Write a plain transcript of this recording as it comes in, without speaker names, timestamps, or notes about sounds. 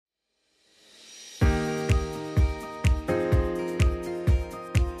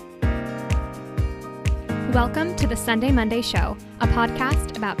Welcome to the Sunday Monday Show, a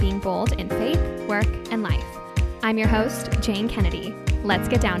podcast about being bold in faith, work, and life. I'm your host, Jane Kennedy. Let's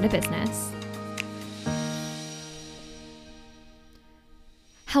get down to business.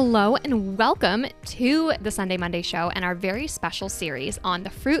 Hello and welcome to the Sunday Monday Show and our very special series on the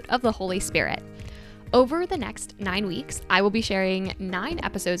fruit of the Holy Spirit. Over the next 9 weeks, I will be sharing 9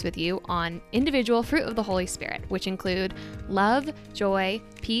 episodes with you on individual fruit of the Holy Spirit, which include love, joy,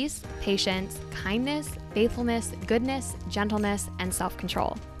 peace, patience, kindness, faithfulness, goodness, gentleness, and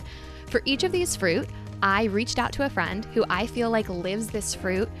self-control. For each of these fruit, I reached out to a friend who I feel like lives this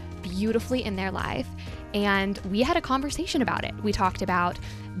fruit beautifully in their life, and we had a conversation about it. We talked about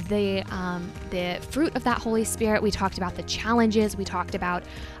the fruit of that Holy Spirit. We talked about the challenges. We talked about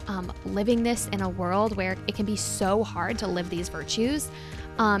living this in a world where it can be so hard to live these virtues.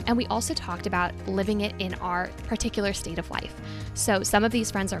 And we also talked about living it in our particular state of life. So some of these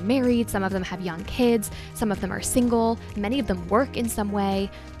friends are married, some of them have young kids, some of them are single, many of them work in some way.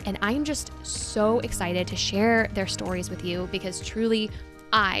 And I'm just so excited to share their stories with you because truly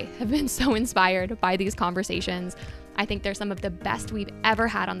I have been so inspired by these conversations. I think they're some of the best we've ever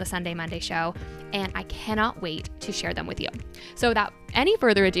had on the Sunday Monday Show, and I cannot wait to share them with you. So without any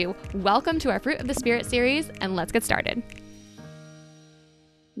further ado, welcome to our Fruit of the Spirit series, and let's get started.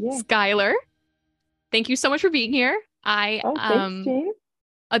 Yeah. Schyler, thank you so much for being here. Thanks, Jane.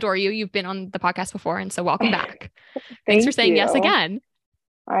 Adore you. You've been on the podcast before, and so welcome back. Thanks for saying yes again.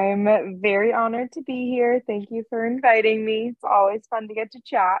 I'm very honored to be here. Thank you for inviting me. It's always fun to get to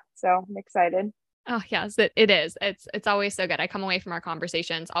chat, so I'm excited. Oh, yes, it is. It's always so good. I come away from our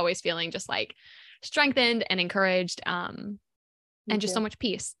conversations always feeling just like strengthened and encouraged, and just so much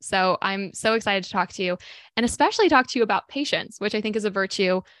peace. So I'm so excited to talk to you and especially talk to you about patience, which I think is a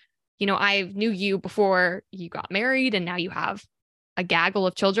virtue. You know, I knew you before you got married and now you have a gaggle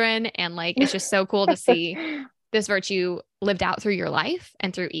of children. And like, it's just so cool to see this virtue lived out through your life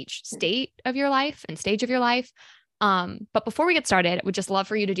and through each state of your life and stage of your life. But before we get started, I would just love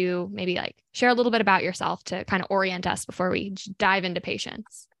for you to do maybe like share a little bit about yourself to kind of orient us before we dive into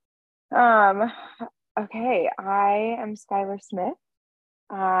patience. Okay, I am Schyler Smith.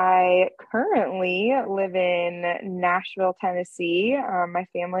 I currently live in Nashville, Tennessee. My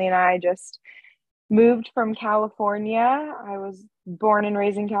family and I just moved from California. I was born and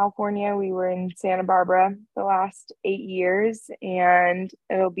raised in California. We were in Santa Barbara the last 8 years, and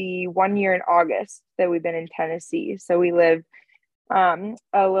it'll be 1 year in August that we've been in Tennessee. So we live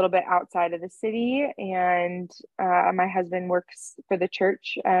a little bit outside of the city, and my husband works for the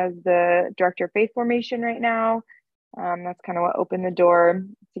church as the director of faith formation right now. That's kind of what opened the door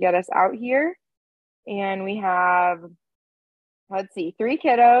to get us out here. And we have, 3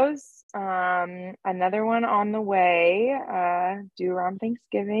 kiddos, another one on the way, due around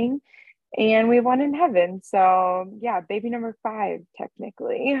Thanksgiving, and we have one in heaven. So yeah, baby number 5,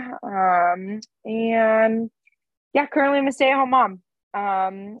 technically. And yeah, currently I'm a stay-at-home mom.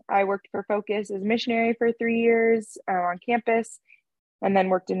 I worked for Focus as a missionary for 3 years on campus, and then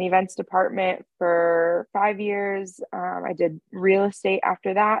worked in the events department for 5 years. I did real estate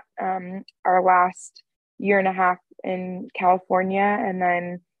after that, our last year and a half in California. And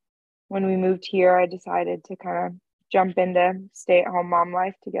then when we moved here, I decided to kind of jump into stay-at-home mom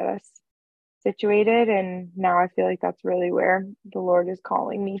life to get us situated. And now I feel like that's really where the Lord is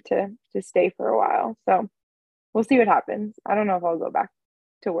calling me to stay for a while. So we'll see what happens. I don't know if I'll go back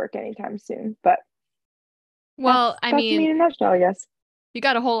to work anytime soon, but well, that's me in a nutshell, I guess. You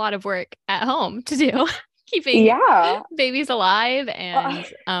got a whole lot of work at home to do, keeping babies alive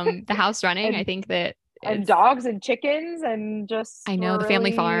and the house running. I think that and dogs and chickens and just I know the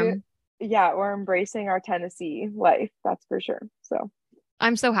family farm. Yeah, we're embracing our Tennessee life, that's for sure. So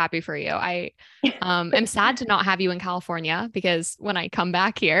I'm so happy for you. I am sad to not have you in California because when I come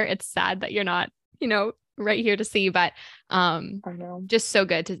back here, it's sad that you're not, right here to see. But I know. Just so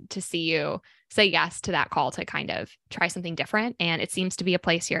good to see you say yes to that call to kind of try something different. And it seems to be a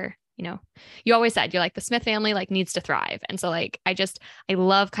place you always said you're like the Smith family like needs to thrive. And so like, I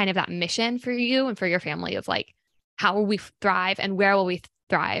love kind of that mission for you and for your family of like, how will we thrive and where will we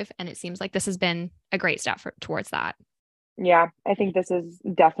thrive? And it seems like this has been a great step towards that. Yeah, I think this is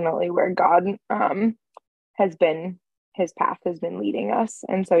definitely where God his path has been leading us.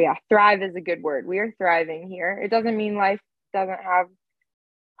 And so, yeah, thrive is a good word. We are thriving here. It doesn't mean life doesn't have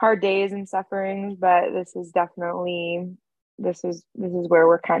hard days and sufferings, but this is definitely, this is where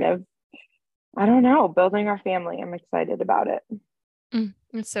we're kind of, I don't know, building our family. I'm excited about it.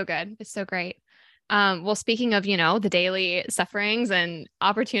 It's so good. It's so great. Well, speaking of, the daily sufferings and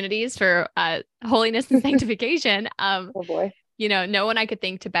opportunities for holiness and sanctification, oh boy. no one I could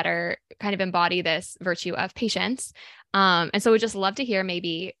think to better kind of embody this virtue of patience. And so we'd just love to hear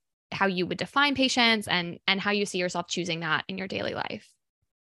maybe how you would define patience and how you see yourself choosing that in your daily life.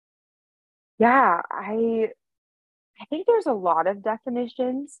 Yeah, I think there's a lot of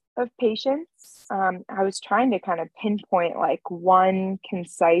definitions of patience. I was trying to kind of pinpoint like one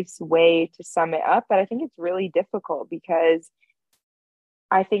concise way to sum it up, but I think it's really difficult because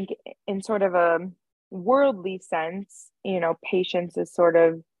I think in sort of a worldly sense, patience is sort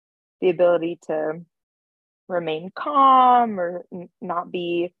of the ability to remain calm or not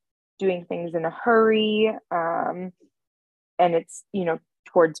be doing things in a hurry. And it's,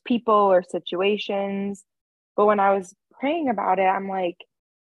 towards people or situations. But when I was praying about it, I'm like,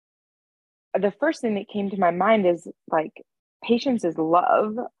 the first thing that came to my mind is like, patience is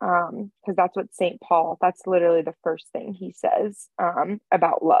love, because that's what St. Paul, that's literally the first thing he says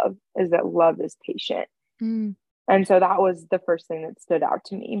about love, is that love is patient. Mm. And so that was the first thing that stood out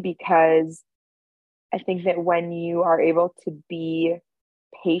to me, because I think that when you are able to be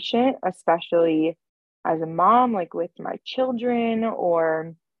patient, especially as a mom, like with my children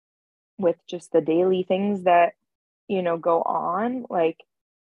or with just the daily things that, go on, like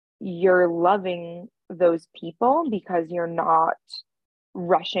you're loving those people because you're not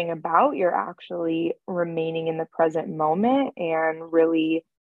rushing about, you're actually remaining in the present moment and really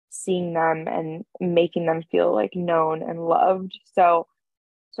seeing them and making them feel like known and loved. So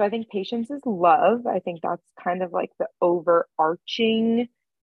I think patience is love. I think that's kind of like the overarching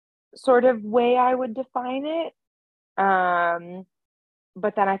sort of way I would define it.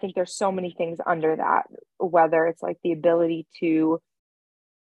 But then I think there's so many things under that, whether it's like the ability to,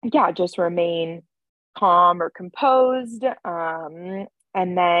 yeah, just remain calm or composed. And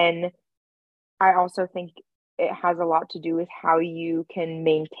then I also think it has a lot to do with how you can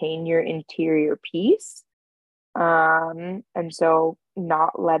maintain your interior peace. And so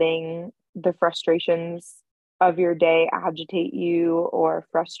not letting the frustrations of your day agitate you or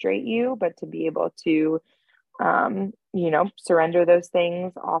frustrate you, but to be able to, surrender those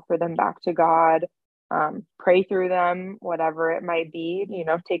things, offer them back to God, pray through them, whatever it might be,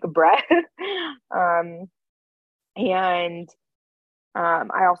 take a breath. um, and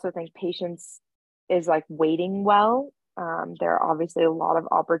I also think patience is like waiting well. There are obviously a lot of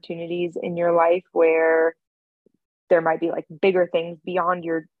opportunities in your life where there might be like bigger things beyond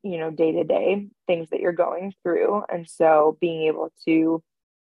your, day to day things that you're going through. And so being able to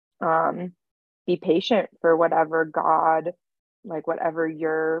be patient for whatever God, like whatever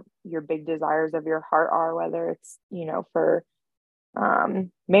your big desires of your heart are, whether it's, for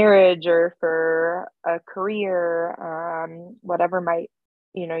marriage or for a career, whatever might,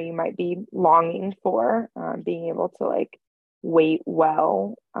 you might be longing for, being able to like wait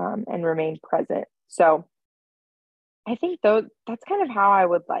well, and remain present. So I think though that's kind of how I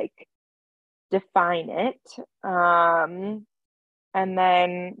would like define it. And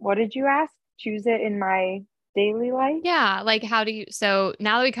then what did you ask? Choose it in my daily life? Yeah, like how do you so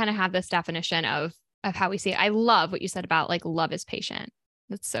now that we kind of have this definition of how we see it, I love what you said about like love is patient.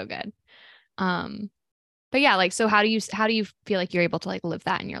 That's so good. Um, but yeah, like so how do you feel like you're able to like live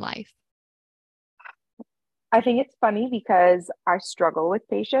that in your life? I think it's funny because I struggle with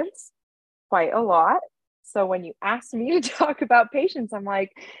patience quite a lot. So when you ask me to talk about patience, I'm like,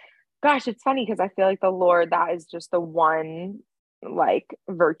 gosh, it's funny because I feel like the Lord, that is just the one like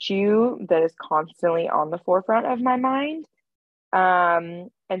virtue that is constantly on the forefront of my mind. And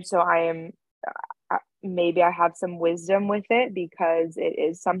so I am, maybe I have some wisdom with it because it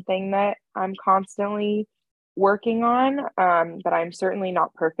is something that I'm constantly working on. But I'm certainly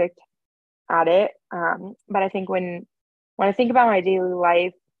not perfect at it. But I think when I think about my daily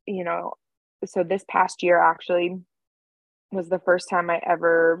life, so this past year actually was the first time I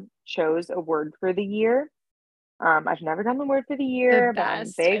ever chose a word for the year. I've never done the word for the The year, but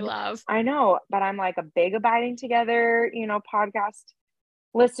best. I love. I know, but I'm like a big abiding together, podcast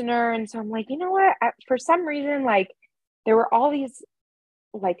listener. And so I'm like, you know what? For some reason, like there were all these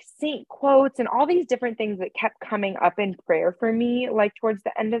like saint quotes and all these different things that kept coming up in prayer for me, like towards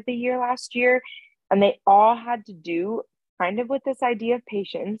the end of the year last year. And they all had to do kind of with this idea of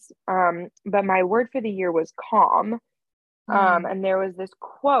patience. But my word for the year was calm. Mm. And there was this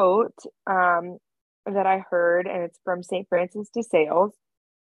quote that I heard, and it's from St. Francis de Sales.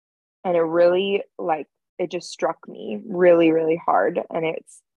 And it really, like, it just struck me really, really hard. And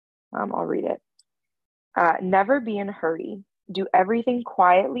I'll read it. Never be in a hurry. Do everything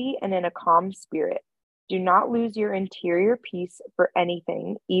quietly and in a calm spirit. Do not lose your interior peace for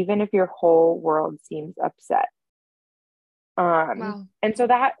anything, even if your whole world seems upset. Wow. And so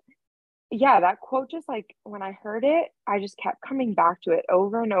yeah, that quote just like when I heard it, I just kept coming back to it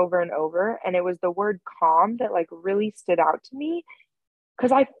over and over and over. And it was the word calm that like really stood out to me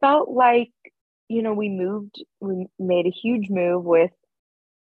because I felt like, we made a huge move with,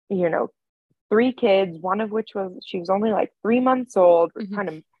 you know, three kids, one of which she was only like 3 months old. We're Mhm. trying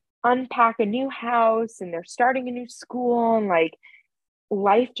to unpack a new house and they're starting a new school and like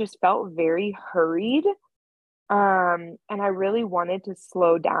life just felt very hurried. And I really wanted to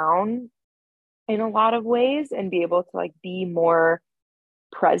slow down in a lot of ways and be able to like be more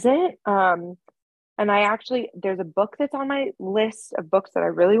present. And I actually, there's a book that's on my list of books that I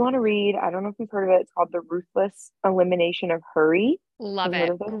really want to read. I don't know if you've heard of it. It's called The Ruthless Elimination of Hurry. Have Love you heard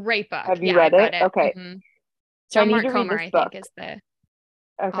it. of this? Great book. Have you Yeah, read I've it? read it. Okay. So I John need Mark to read Comer, this I book. think, is the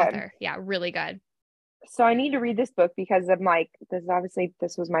Okay. author. Yeah, really good. So I need to read this book because I'm like,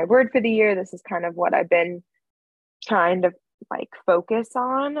 this was my word for the year. This is kind of what I've been trying to like focus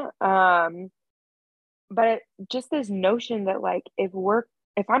on. But just this notion that like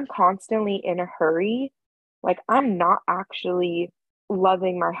if I'm constantly in a hurry, like I'm not actually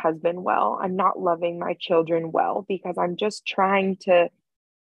loving my husband well. I'm not loving my children well because I'm just trying to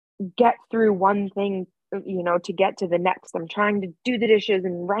get through one thing, to get to the next. I'm trying to do the dishes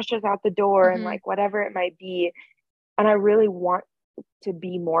and rush us out the door and Hmm. like whatever it might be. And I really want to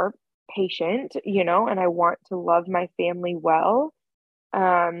be more patient, and I want to love my family well.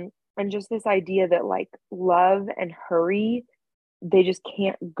 And just this idea that like love and hurry, they just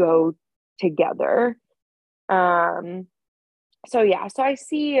can't go together. Um, so yeah, so I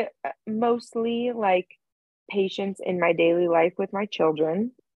see mostly like patience in my daily life with my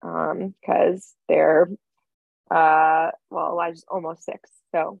children, because they're well, Elijah's almost 6,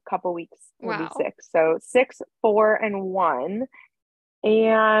 so a couple weeks will be Wow. 6. So 6, 4, and 1.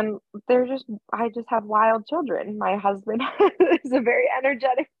 And I just have wild children. My husband is a very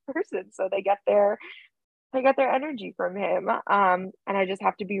energetic person, so they get their energy from him. And I just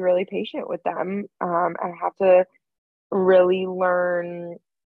have to be really patient with them. I have to really learn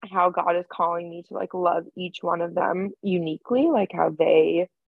how God is calling me to like love each one of them uniquely, like how they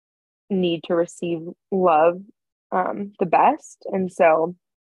need to receive love the best. And so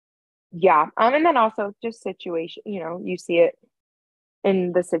yeah. And then also just situation, you see it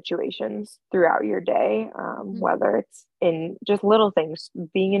in the situations throughout your day, Mhm. whether it's in just little things,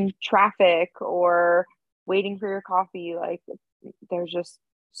 being in traffic or waiting for your coffee. Like there's just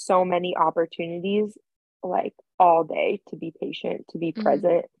so many opportunities, like all day, to be patient, to be Mhm.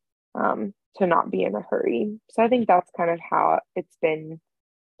 present, to not be in a hurry. So I think that's kind of how it's been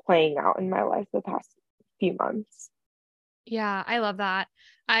playing out in my life the past few months. Yeah, I love that.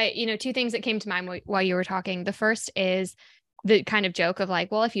 Two things that came to mind while you were talking. The first is the kind of joke of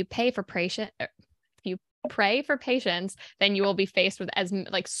like, well, if you pay for patient, if you pray for patience, then you will be faced with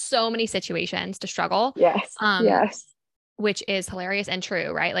like so many situations to struggle. Yes, Um, yes, which is hilarious and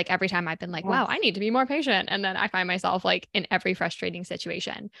true, right? Like every time I've been like, wow, yes, I need to be more patient. And then I find myself like in every frustrating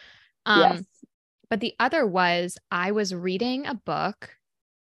situation. yes. Um, but the other was I was reading a book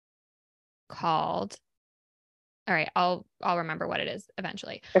called, all right, I'll remember what it is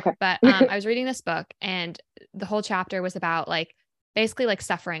eventually. Okay. But I was reading this book and the whole chapter was about like basically like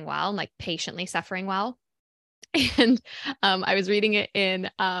suffering well and like patiently suffering well. And I was reading it in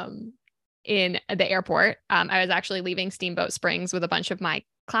the airport. I was actually leaving Steamboat Springs with a bunch of my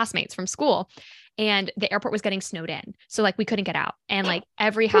classmates from school, and the airport was getting snowed in, so like we couldn't get out, and like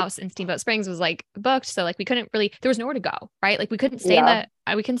every house in Steamboat Springs was like booked, so like we couldn't really. There was nowhere to go, right? Like Yeah.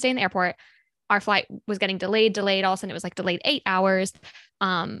 we couldn't stay in the airport. Our flight was getting delayed. All of a sudden, it was like delayed 8 hours.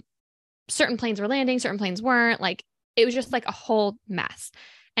 Um, certain planes were landing, certain planes weren't. Like it was just like a whole mess.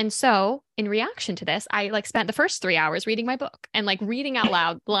 And so, in reaction to this, I like spent the first 3 hours reading my book and like reading out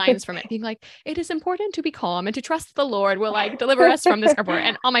loud lines from it, being like, "It is important to be calm and to trust the Lord will like deliver us from this airport."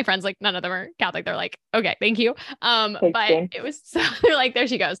 And all my friends, like none of them are Catholic, they're like, "Okay, thank you." Thanks, But Jane. it was so they're like, "There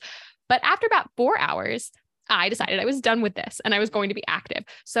she goes." But after about 4 hours, I decided I was done with this and I was going to be active.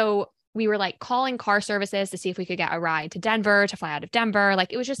 So we were like calling car services to see if we could get a ride to Denver to fly out of Denver.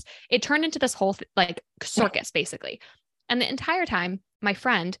 Like it turned into this whole like circus basically. And the entire time, my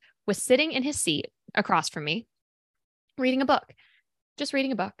friend was sitting in his seat across from me, reading a book, just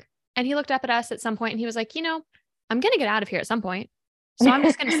reading a book. And he looked up at us at some point and he was like, I'm going to get out of here at some point. So I'm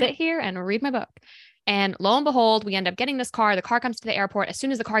just going to sit here and read my book. And lo and behold, we end up getting this car. The car comes to the airport. As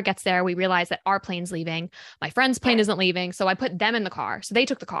soon as the car gets there, we realize that our plane's leaving. My friend's plane isn't leaving. So I put them in the car. So they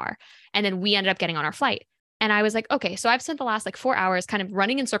took the car. And then we ended up getting on our flight. And I was like, okay, so I've spent the last like 4 hours kind of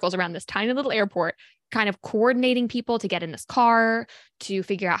running in circles around this tiny little airport, kind of coordinating people to get in this car, to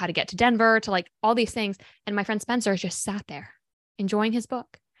figure out how to get to Denver, to like all these things. And my friend Spencer just sat there enjoying his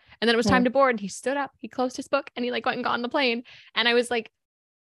book. And then it was time to board and he stood up, he closed his book and he like went and got on the plane. And I was like,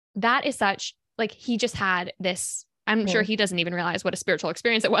 that is such, like, he just had this, I'm sure he doesn't even realize what a spiritual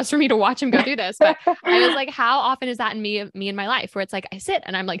experience it was for me to watch him go through this. But I was like, how often is that in me in my life where it's like, I sit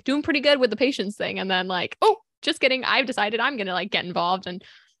and I'm like doing pretty good with the patience thing. And then like, oh, just kidding. I've decided I'm going to like get involved. And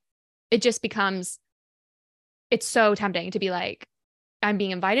it just becomes, it's so tempting to be like, I'm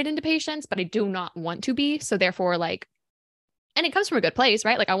being invited into patience, but I do not want to be. So therefore, like, and it comes from a good place,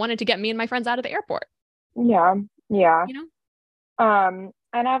 right? Like I wanted to get me and my friends out of the airport. Yeah. Yeah. You know?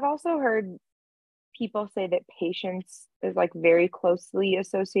 And I've also heard people say that patience is like very closely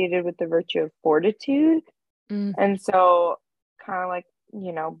associated with the virtue of fortitude. And so kind of like,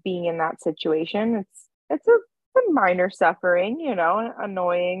 you know, being in that situation, it's a minor suffering, you know,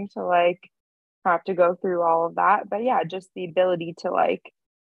 annoying to like have to go through all of that. But yeah, just the ability to like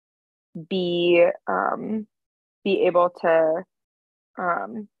be able to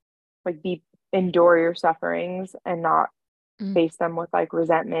like endure your sufferings and not face them with like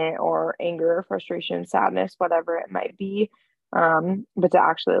resentment or anger, frustration, sadness, whatever it might be. But to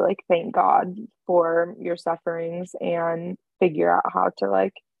actually like thank God for your sufferings and figure out how to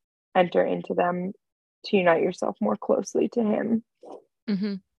like enter into them to unite yourself more closely to Him.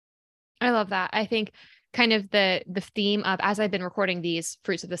 I love that. I think kind of the theme of, as I've been recording these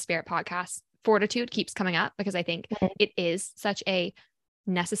Fruits of the Spirit podcasts, fortitude keeps coming up because I think it is such a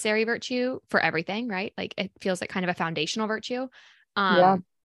necessary virtue for everything, right? Like it feels like kind of a foundational virtue.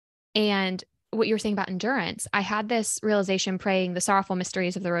 And what you were saying about endurance, I had this realization praying the sorrowful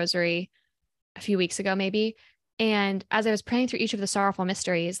mysteries of the Rosary a few weeks ago, maybe. And as I was praying through each of the sorrowful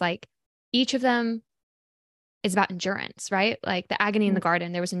mysteries, like each of them is about endurance, right? Like the agony in the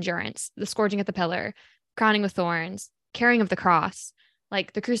garden, there was endurance, the scourging at the pillar, crowning with thorns, carrying of the cross,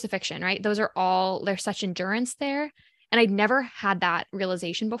 like the crucifixion, right? Those are all, there's such endurance there. And I'd never had that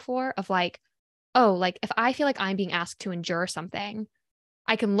realization before of like, oh, like if I feel like I'm being asked to endure something,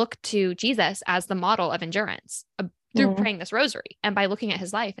 I can look to Jesus as the model of endurance through praying this rosary and by looking at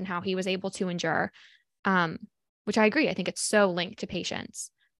his life and how he was able to endure, which I agree. I think it's so linked to patience.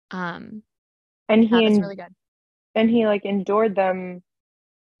 And that's really good. And he like endured them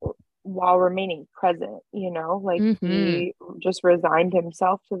while remaining present, you know, like he just resigned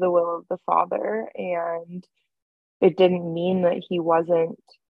himself to the will of the Father. And it didn't mean that he wasn't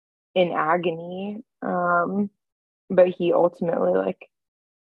in agony. But he ultimately like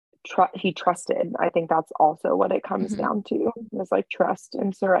he trusted. I think that's also what it comes down to, is like trust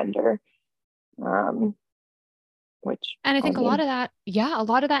and surrender. And I think a lot of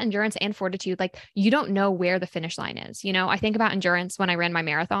that endurance and fortitude, like you don't know where the finish line is. You know, I think about endurance when I ran my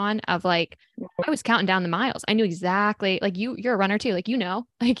marathon of like, I was counting down the miles. I knew exactly, like you're a runner too. Like, you know,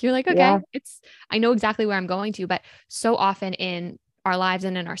 like you're like, okay, I know exactly where I'm going to, but so often in our lives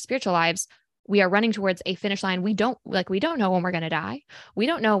and in our spiritual lives, we are running towards a finish line. We don't know when we're going to die. We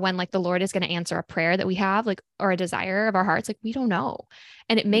don't know when like the Lord is going to answer a prayer that we have, like, or a desire of our hearts. Like we don't know.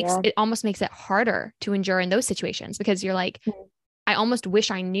 And it almost makes it harder to endure in those situations because you're like, I almost wish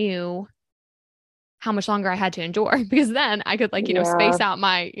I knew how much longer I had to endure because then I could like, you know, space out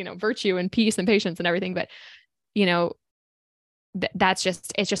my, you know, virtue and peace and patience and everything. But, you know, it's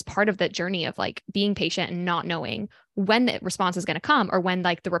just part of the journey of like being patient and not knowing when the response is going to come or when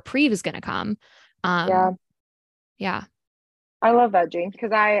like the reprieve is going to come. Yeah. I love that, James,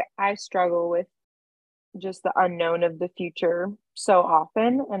 because I struggle with just the unknown of the future so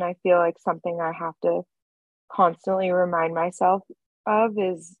often. And I feel like something I have to constantly remind myself of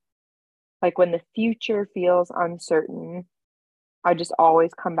is like when the future feels uncertain, I just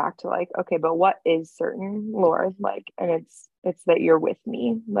always come back to like, okay, but what is certain, Lord? Like, and it's that you're with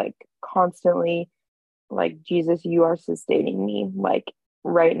me, like constantly, like, Jesus, you are sustaining me, like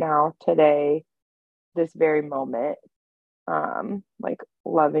right now, today, this very moment, like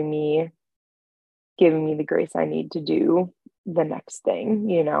loving me, giving me the grace I need to do the next thing,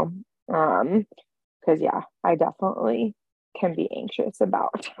 you know? Because I definitely can be anxious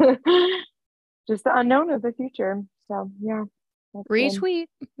about just the unknown of the future. So yeah. Retweet.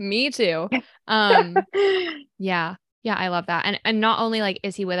 Me too. Yeah. Yeah, I love that. And not only like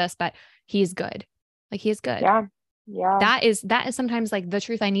is he with us, but he's good. Like he is good. Yeah. Yeah. That is sometimes like the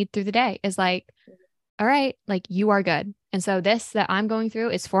truth I need through the day is like, all right, like you are good. And so this that I'm going through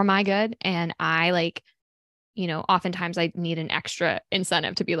is for my good. And I like, you know, oftentimes I need an extra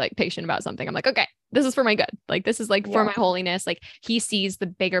incentive to be like patient about something. I'm like, okay, this is for my good. Like this is like for my holiness. Like he sees the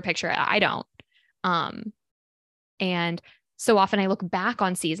bigger picture. I don't. And so often I look back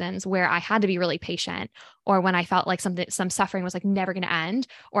on seasons where I had to be really patient or when I felt like some suffering was like never going to end,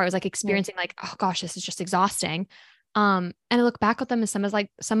 or I was like experiencing like, oh gosh, this is just exhausting. And I look back at them as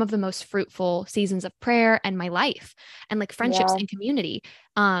some of the most fruitful seasons of prayer and my life and like friendships Yeah. and community.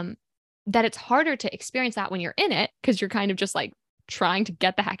 That it's harder to experience that when you're in it because you're kind of just like trying to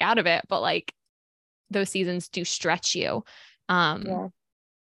get the heck out of it. But like those seasons do stretch you. Um, Yeah.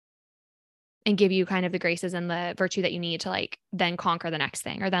 and give you kind of the graces and the virtue that you need to like then conquer the next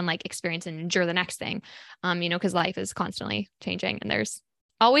thing or then like experience and endure the next thing. Because life is constantly changing and there's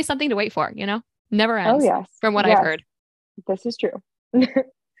always something to wait for, never Oh, ends yes. from what I've Yes. heard. This is true.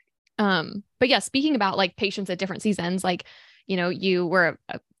 But yeah, speaking about like patience at different seasons, like, you were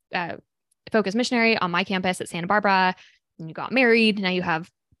a focused missionary on my campus at Santa Barbara, and you got married. Now you have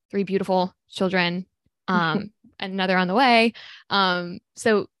three beautiful children, another on the way.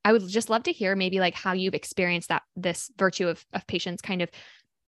 So I would just love to hear maybe like how you've experienced this virtue of patience kind of,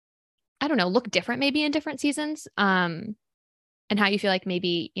 I don't know, look different maybe in different seasons. And how you feel like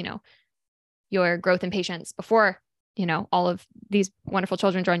maybe, your growth in patience before, all of these wonderful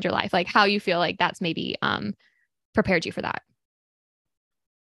children joined your life, like how you feel like that's maybe prepared you for that.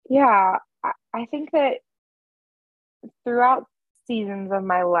 Yeah. I think that throughout seasons of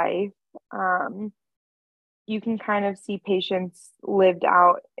my life, um, you can kind of see patience lived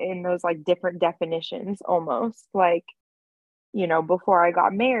out in those like different definitions almost. Like, before I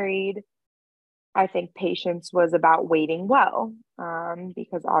got married, I think patience was about waiting well,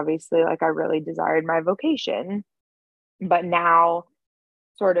 because obviously, like, I really desired my vocation. But now,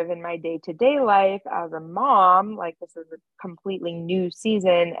 sort of in my day to day life as a mom, like, this is a completely new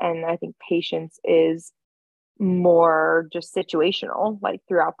season. And I think patience is more just situational, like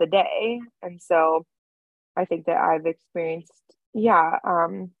throughout the day. And so I think that I've experienced, yeah,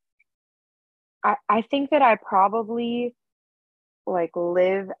 I think that I probably like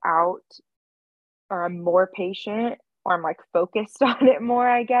live out, or I'm more patient, or I'm like focused on it more,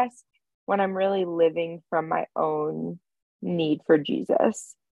 I guess, when I'm really living from my own need for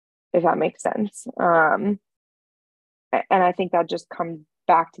Jesus, if that makes sense. And I think that just comes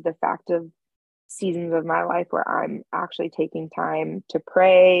back to the fact of seasons of my life where I'm actually taking time to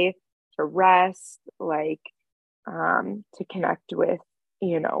pray, to rest, like, to connect with,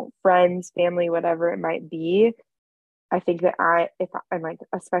 friends, family, whatever it might be. I think that if I'm like,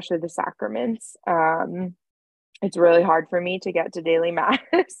 especially the sacraments, it's really hard for me to get to daily mass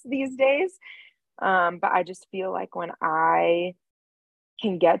these days. But I just feel like when I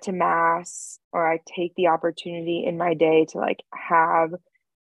can get to mass, or I take the opportunity in my day to like have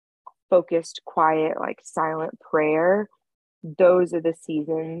focused, quiet, like silent prayer, those are the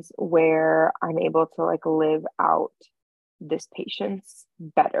seasons where I'm able to like live out this patience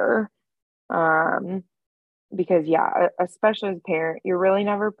better. Um, because yeah, especially as a parent, you're really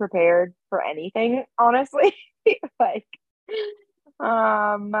never prepared for anything, honestly. Like,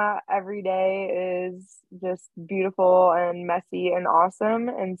 every day is just beautiful and messy and awesome.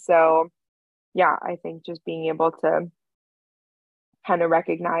 And so, yeah, I think just being able to kind of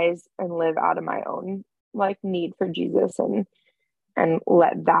recognize and live out of my own like need for Jesus, and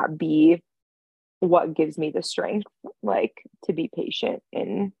let that be what gives me the strength, like, to be patient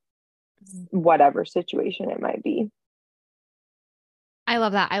in whatever situation it might be. I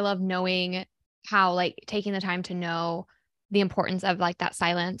love that. I love knowing how like taking the time to know the importance of like that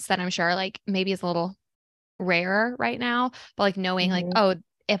silence that I'm sure like maybe is a little rarer right now, but like knowing like, Mm-hmm. oh,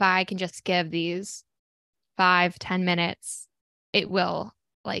 if I can just give these 5-10 minutes, it will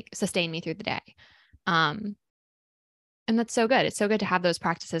like sustain me through the day. Um, and that's so good. It's so good to have those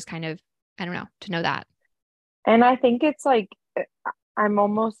practices kind of, I don't know, to know that. And I think it's like I'm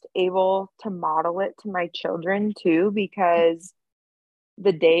almost able to model it to my children too, because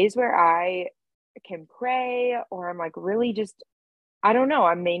the days where I can pray, or I'm like really just, I don't know,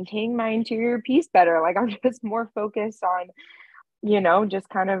 I'm maintaining my interior peace better. Like, I'm just more focused on, just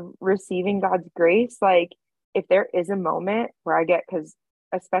kind of receiving God's grace. Like, if there is a moment where I get, because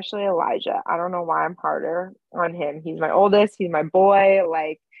especially Elijah, I don't know why I'm harder on him. He's my oldest, he's my boy,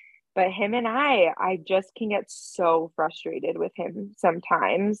 like, but him and I just can get so frustrated with him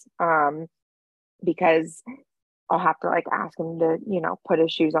sometimes, because I'll have to like ask him to, put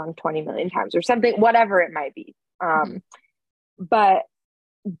his shoes on 20 million times or something, whatever it might be. Mhm. But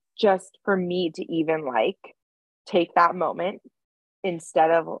just for me to even like take that moment, instead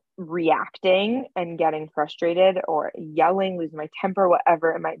of reacting and getting frustrated or yelling, lose my temper,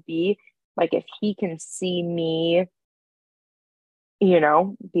 whatever it might be, like, if he can see me,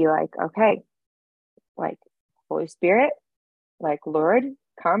 be like, okay, like, Holy Spirit, like, Lord,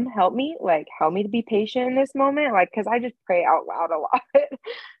 come help me, like, help me to be patient in this moment, like, because I just pray out loud a lot.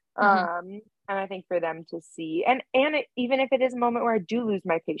 Mhm. And I think for them to see, and even if it is a moment where I do lose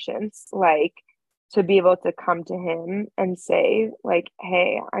my patience, like, to be able to come to him and say like,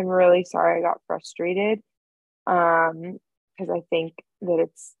 hey, I'm really sorry I got frustrated. Because I think that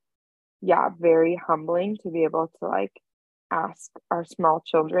it's, yeah, very humbling to be able to like ask our small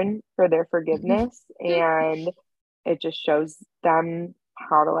children for their forgiveness. And it just shows them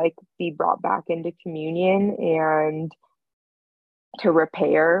how to like be brought back into communion and to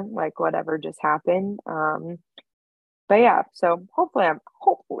repair like whatever just happened. But yeah, so hopefully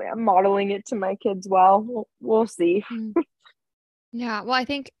I'm modeling it to my kids well. We'll see. Yeah. Well, I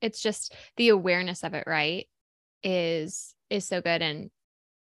think it's just the awareness of it, right? Is so good. And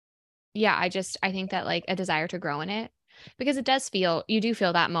yeah, I think that like a desire to grow in it, because you do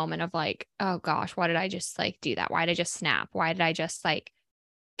feel that moment of like, oh gosh, why did I just like do that? Why did I just snap? Why did I just like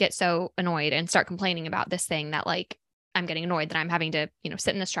get so annoyed and start complaining about this thing that like I'm getting annoyed that I'm having to,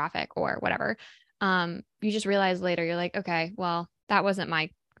 sit in this traffic or whatever. You just realize later, you're like, okay, well, that wasn't my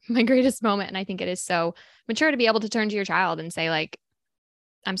greatest moment. And I think it is so mature to be able to turn to your child and say like,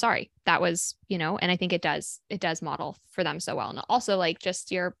 I'm sorry. That was, and I think it does model for them so well. And also like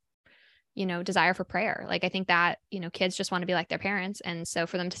just your, desire for prayer. Like I think that, kids just want to be like their parents. And so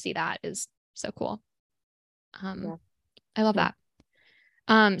for them to see that is so cool. Yeah. I love that.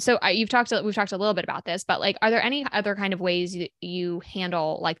 So we've talked a little bit about this, but like, are there any other kind of ways you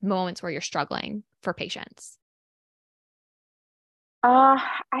handle like moments where you're struggling for patience?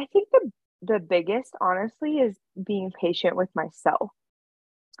 I think the biggest, honestly, is being patient with myself.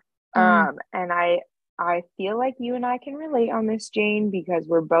 Mm, And I feel like you and I can relate on this, Jane, because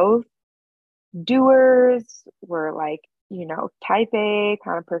we're both doers. We're like, type A,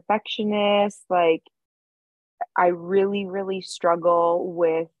 kind of perfectionists. Like, I really, really struggle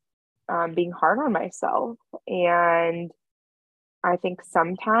with being hard on myself. And I think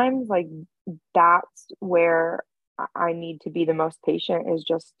sometimes, like, that's where I need to be the most patient is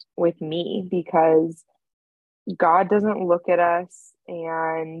just with me because God doesn't look at us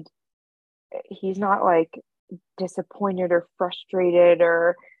and he's not like disappointed or frustrated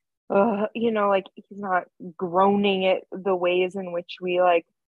or like he's not groaning at the ways in which we like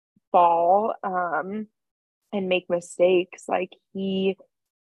fall and make mistakes. Like he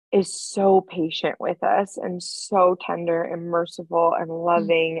is so patient with us and so tender and merciful and mm,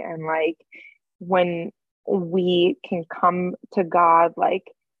 loving. And like when we can come to God like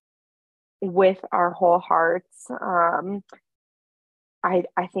with our whole hearts, I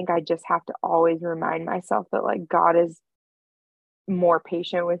think I just have to always remind myself that like God is more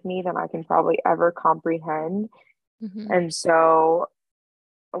patient with me than I can probably ever comprehend. mhm. And so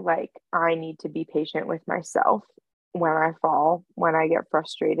like I need to be patient with myself when I fall, when I get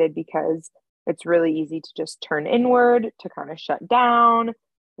frustrated, because it's really easy to just turn inward, to kind of shut down,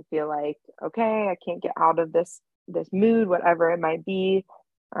 to feel like, okay, I can't get out of this mood, whatever it might be.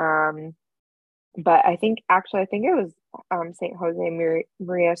 Um, but I think it was Saint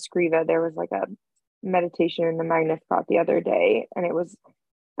Maria Scriva. There was like a meditation in the Magnificat the other day, and it was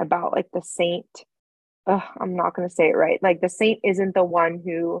about like the saint. I'm not going to say it right. Like the saint isn't the one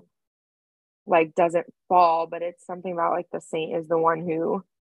who like doesn't fall, but it's something about like the saint is the one who,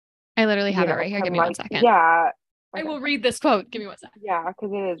 I literally have it right here. Give can me one like, second. yeah, I okay, will read this quote. Give me one second. yeah,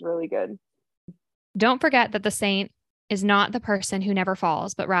 because it is really good. Don't forget that the saint is not the person who never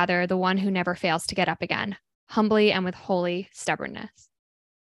falls, but rather the one who never fails to get up again, humbly and with holy stubbornness.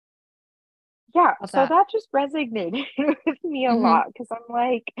 Yeah, Love so that. that just resonated with me a Hmm. lot because I'm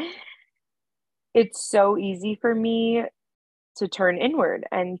like, it's so easy for me to turn inward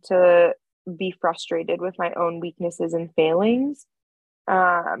and to be frustrated with my own weaknesses and failings.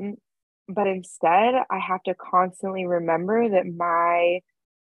 Um, but instead, I have to constantly remember that my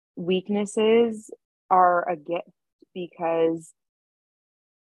weaknesses are a gift because,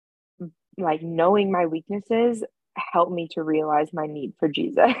 like, knowing my weaknesses help me to realize my need for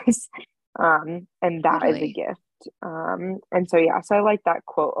Jesus. And that is a Totally. gift. And so, yeah, so I like that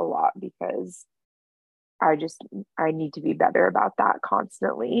quote a lot because I just I need to be better about that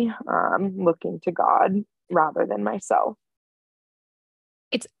constantly, looking to God rather than myself.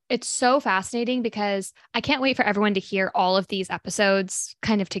 It's so fascinating because I can't wait for everyone to hear all of these episodes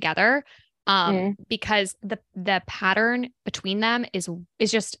kind of together. Mm, Because the pattern between them is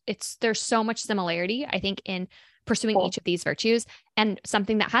just there's so much similarity, I think, in pursuing cool. each of these virtues. And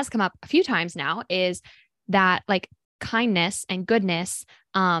something that has come up a few times now is that like kindness and goodness,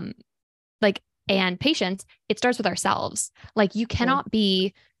 like and patience, it starts with ourselves. Like you Mm, cannot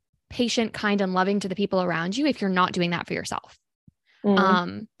be patient, kind, and loving to the people around you if you're not doing that for yourself.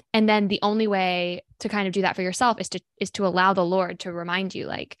 mm, And then the only way to kind of do that for yourself is to allow the Lord to remind you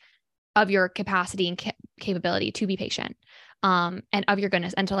like of your capacity and capability to be patient. and of your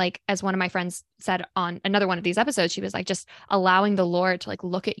goodness. And to like, as one of my friends said on another one of these episodes, she was like, just allowing the Lord to like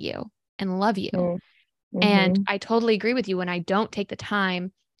look at you and love you. And Mm-hmm. I totally agree with you. When I don't take the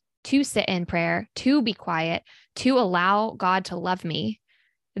time to sit in prayer, to be quiet, to allow God to love me,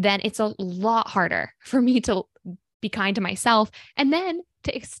 then it's a lot harder for me to be kind to myself and then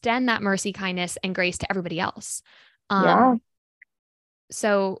to extend that mercy, kindness, and grace to everybody else. Yeah.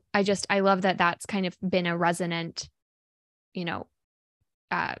 So I love that that's kind of been a resonant, you know,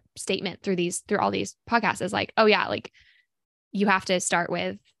 statement through all these podcasts is like, oh yeah, like you have to start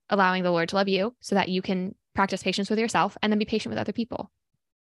with allowing the Lord to love you so that you can practice patience with yourself and then be patient with other people.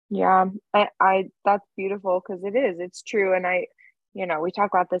 Yeah. I that's beautiful because it's true. And we talk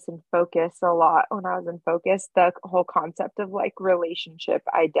about this in Focus a lot when I was in Focus, the whole concept of like relationship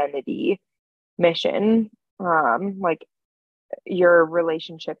identity mission. Like your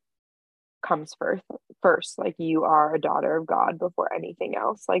relationship comes first. Like you are a daughter of God before anything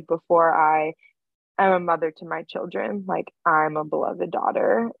else. Like before I am a mother to my children, like I'm a beloved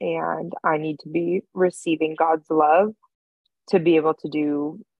daughter and I need to be receiving God's love to be able to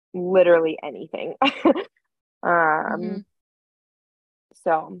do literally anything. Mm-hmm. um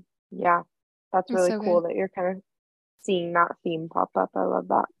so yeah, that's It's really so cool good. that you're kind of seeing that theme pop up. I love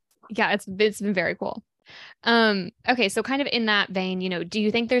that. Yeah, it's been very cool. Okay, so kind of in that vein, do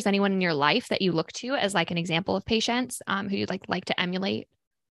you think there's anyone in your life that you look to as like an example of patience, who you'd like to emulate?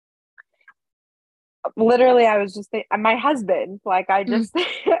 Literally, I was just my husband, like I Mm, just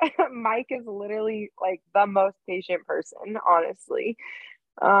Mike is literally like the most patient person, honestly.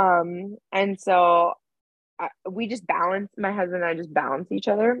 And so we just balance, my husband and I just balance each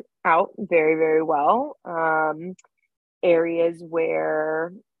other out very, very well. Areas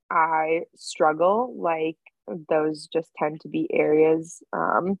where I struggle, like those just tend to be areas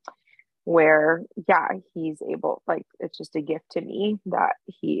where, yeah, he's able, like, it's just a gift to me that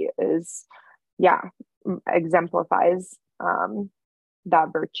he is, yeah, exemplifies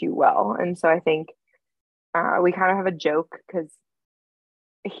that virtue well. And so I think we kind of have a joke because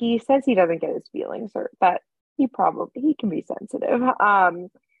he says he doesn't get his feelings hurt, but he can be sensitive.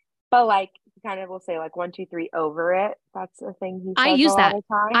 But like he kind of will say like 1, 2, 3 over it. That's a thing he I says a use lot that. of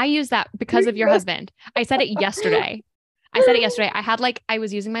time. I use that because of your husband. I said it yesterday. I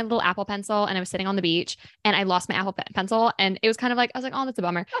was using my little Apple pencil and I was sitting on the beach and I lost my Apple pencil. And it was kind of like, I was like, oh, that's a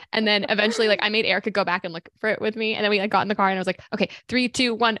bummer. And then eventually, like, I made Erica go back and look for it with me. And then we like got in the car and I was like, okay, 3,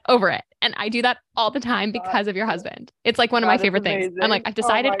 2, 1, over it. And I do that all the time That, because of your husband. It's like one of my that is favorite things. I'm like, amazing. I've Oh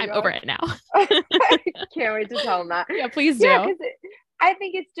decided my I'm over gosh. it now. I can't wait to tell him that. Yeah, please Yeah, do. because I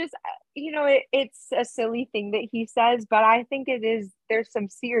think it's just, it's a silly thing that he says, but I think there's some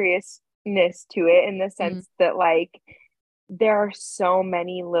seriousness to it in the Mm, sense that, like, there are so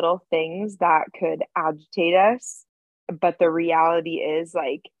many little things that could agitate us. But the reality is,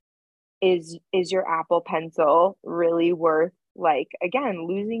 like, is your Apple Pencil really worth, like, again,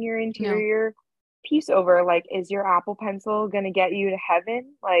 losing your no, interior peace over? Like, is your Apple Pencil gonna get you to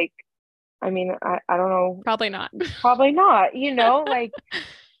heaven? Like, I mean, I don't know. probably not. Probably not, like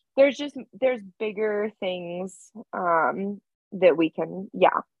there's bigger things that we can,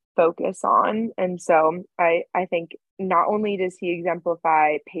 yeah, focus on. And so I think not only does he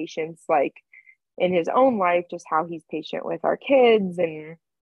exemplify patience, like in his own life, just how he's patient with our kids and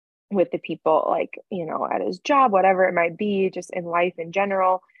with the people, like, at his job, whatever it might be, just in life in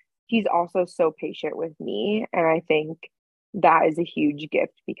general, he's also so patient with me. And I think that is a huge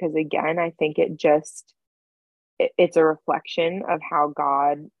gift because, again, I think it's a reflection of how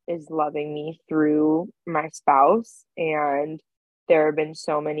God is loving me through my spouse. And there have been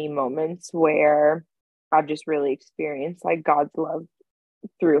so many moments where I've just really experienced like God's love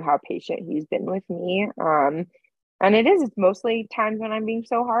through how patient he's been with me. And it's mostly times when I'm being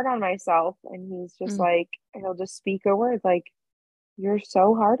so hard on myself and he's just Mm, like, he'll just speak a word like, you're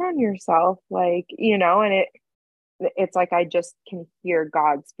so hard on yourself. Like, and it's like I just can hear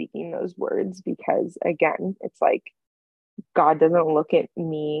God speaking those words because, again, it's like God doesn't look at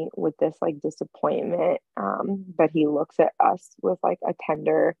me with this like disappointment, but he looks at us with like a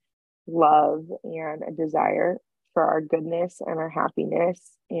tender love and a desire for our goodness and our happiness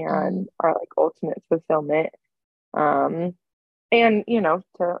mm, and our like ultimate fulfillment. Um, and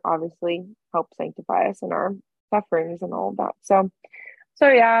to obviously help sanctify us in our sufferings and all of that. So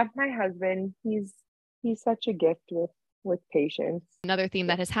yeah, my husband, he's such a gift with patience. Another theme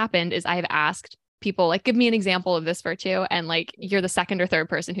that has happened is I have asked people like, give me an example of this virtue. And like, you're the second or third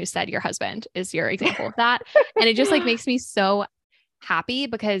person who said your husband is your example of that. And it just like makes me so happy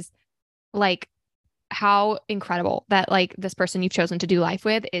because like how incredible that like this person you've chosen to do life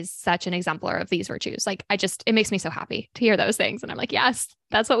with is such an exemplar of these virtues. Like it makes me so happy to hear those things. And I'm like, yes,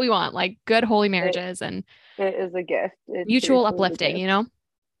 that's what we want. Like good holy It marriages and it is a gift. It mutual seriously is a uplifting, gift. you know?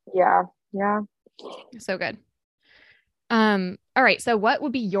 Yeah. Yeah. So good. All right. So what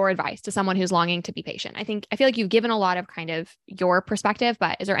would be your advice to someone who's longing to be patient? I feel like you've given a lot of kind of your perspective,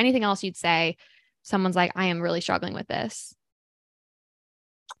 but is there anything else you'd say someone's like, I am really struggling with this?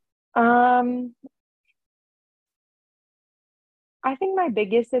 Um, I think my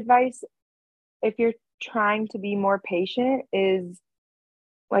biggest advice, if you're trying to be more patient, is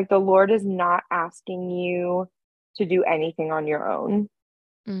like the Lord is not asking you to do anything on your own.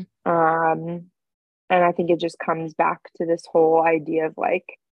 Mm, Um, and I think it just comes back to this whole idea of like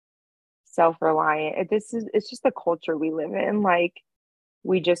self-reliant. It's just the culture we live in. Like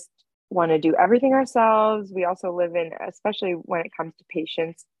we just want to do everything ourselves. We also live in, especially when it comes to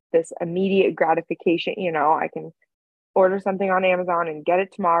patience, this immediate gratification. I can order something on Amazon and get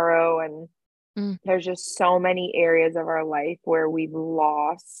it tomorrow. And mm, there's just so many areas of our life where we've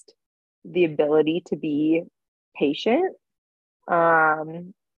lost the ability to be patient.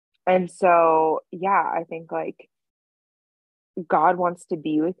 Um, and so, yeah, I think like God wants to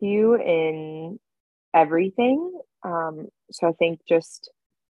be with you in everything. So I think just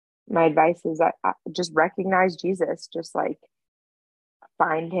my advice is that just recognize Jesus, just like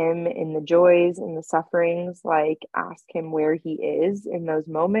find him in the joys, in the sufferings, like ask him where he is in those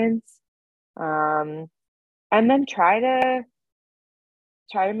moments. Um, and then try to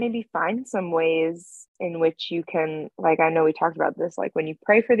maybe find some ways in which you can, like, I know we talked about this, like when you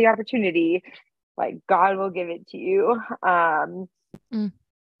pray for the opportunity, like God will give it to you. mm.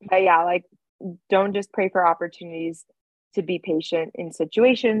 But yeah, like don't just pray for opportunities to be patient in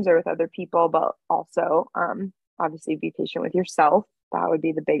situations or with other people, but also obviously be patient with yourself. That would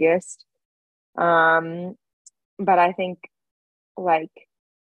be the biggest. Um, but I think like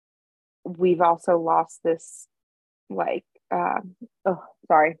we've also lost this like oh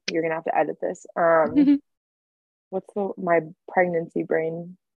sorry, you're gonna have to edit this. What's the my pregnancy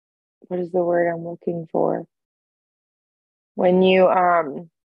brain? What is the word I'm looking for? When you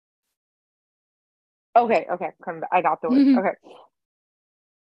okay, come back. I got the word. Okay.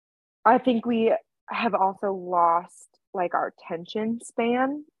 I think we have also lost like our attention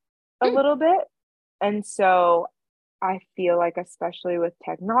span a Mm, little bit. And so I feel like, especially with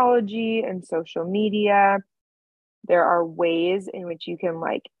technology and social media, there are ways in which you can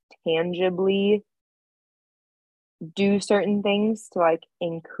like tangibly do certain things to like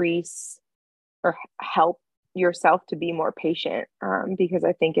increase or help yourself to be more patient. Because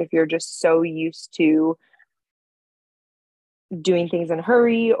I think if you're just so used to doing things in a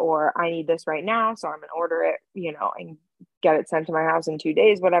hurry, or I need this right now, so I'm gonna order it, and get it sent to my house in 2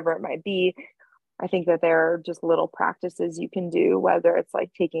 days, whatever it might be. I think that there are just little practices you can do, whether it's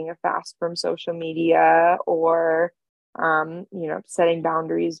like taking a fast from social media or, setting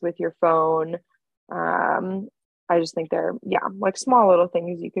boundaries with your phone. Um, I just think yeah, like small little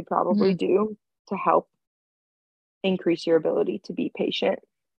things you could probably mhm. do to help increase your ability to be patient.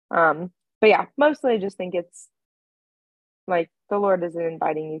 But yeah, mostly I just think it's like the Lord isn't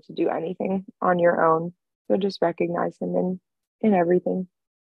inviting you to do anything on your own. So just recognize him in everything.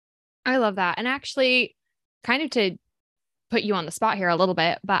 I love that. And actually, kind of to put you on the spot here a little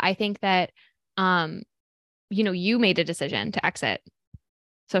bit, but I think that, um, you made a decision to exit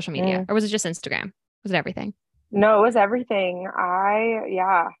social media, Mm. or was it just Instagram? Was it everything? No, it was everything.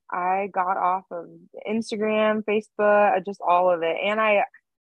 I got off of Instagram, Facebook, just all of it. And I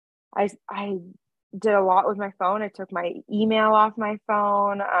did a lot with my phone. I took my email off my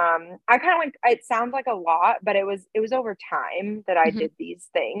phone. I kind of like, it sounds like a lot, but it was over time that I Hmm. did these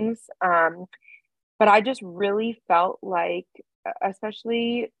things. But I just really felt like,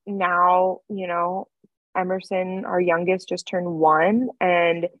 especially now, Emerson, our youngest, just turned 1,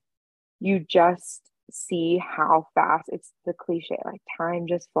 and you just see how fast, it's the cliche, like time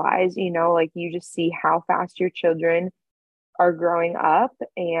just flies, like you just see how fast your children are growing up.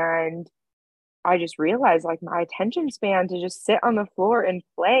 And I just realized like my attention span to just sit on the floor and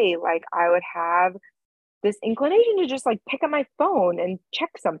play, like I would have this inclination to just like pick up my phone and check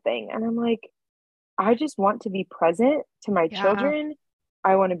something. And I'm like, I just want to be present to my Yeah. children.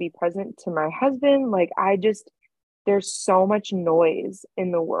 I want to be present to my husband. Like there's so much noise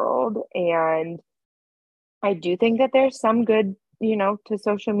in the world. And I do think that there's some good, to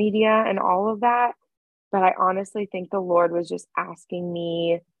social media and all of that. But I honestly think the Lord was just asking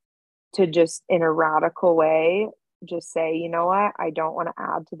me to just, in a radical way, just say, you know what? I don't want to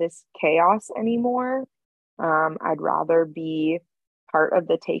add to this chaos anymore. I'd rather be part of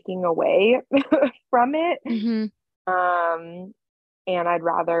the taking away from it. Mm-hmm. And I'd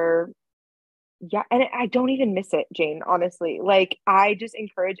rather, yeah, and I don't even miss it, Jane, honestly. Like, I just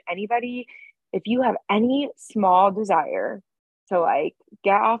encourage anybody, if you have any small desire to like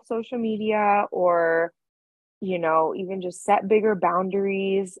get off social media or, even just set bigger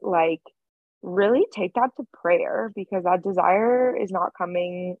boundaries, like really take that to prayer because that desire is not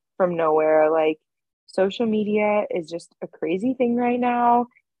coming from nowhere. Like, social media is just a crazy thing right now.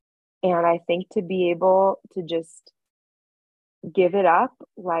 And I think to be able to just give it up,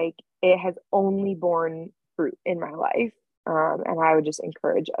 like it has only borne fruit in my life. And I would just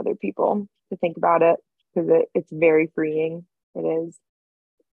encourage other people to think about it because it's very freeing. It is.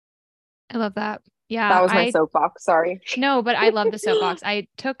 I love that. That Yeah, was my soapbox. Sorry. no, but I love the soapbox. I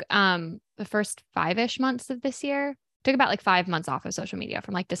took the first 5-ish months of this year, took about like 5 months off of social media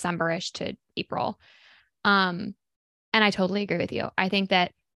from like December-ish to April. Um, and I totally agree with you. I think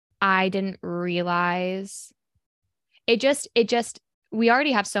that I didn't realize it just we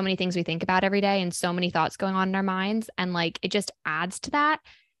already have so many things we think about every day and so many thoughts going on in our minds. And like it just adds to that.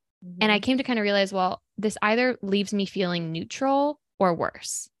 And I Mhm. came to kind of realize, well, this either leaves me feeling neutral or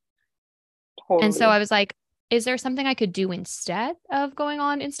worse. And so Totally. I was like, is there something I could do instead of going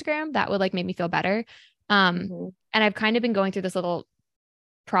on Instagram that would like make me feel better? Hmm. And I've kind of been going through this little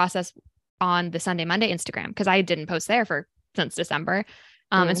process on the Sunday Monday Instagram because I didn't post there for since December,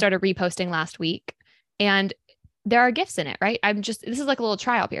 and Mm. started reposting last week. And there are gifts in it, right? This is like a little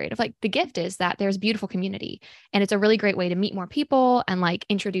trial period of like the gift is that there's beautiful community and it's a really great way to meet more people and like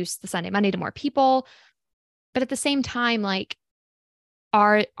introduce the Sunday Monday to more people. But at the same time, like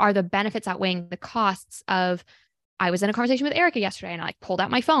are the benefits outweighing the costs of I was in a conversation with Erica yesterday and I like pulled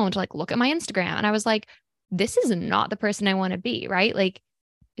out my phone to like look at my Instagram and I was like, this is not the person I want to be, right? Like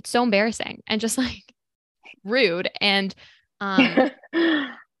it's so embarrassing and just like rude. And but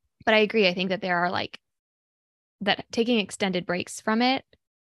I agree. I think that there are like that taking extended breaks from it,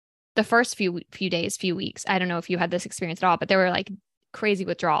 the first few days, few weeks, I don't know if you had this experience at all, but there were like crazy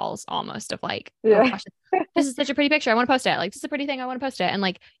withdrawals almost of like, oh Yeah. gosh, this is such a pretty picture. I want to post it. Like, this is a pretty thing. I want to post it. And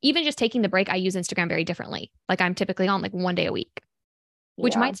like, even just taking the break, I use Instagram very differently. Like, I'm typically on like one day a week,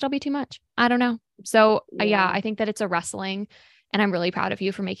 which Yeah. might still be too much. I don't know. So, yeah, Yeah. I think that it's a wrestling, and I'm really proud of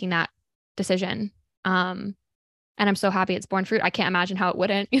you for making that decision. Um, and I'm so happy it's borne fruit. I can't imagine how it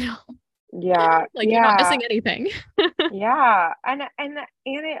wouldn't, Yeah. like you're not Yeah. missing anything. Yeah. And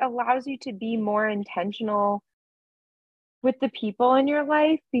it allows you to be more intentional with the people in your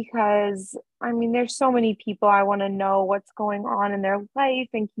life because I mean there's so many people I want to know what's going on in their life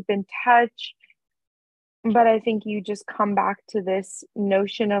and keep in touch. But I think you just come back to this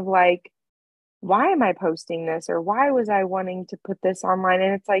notion of like, why am I posting this? Or why was I wanting to put this online?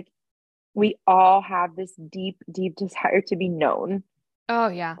 And it's like, we all have this deep, deep desire to be known. Oh,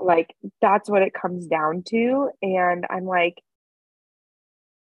 yeah. Like, that's what it comes down to. And I'm like,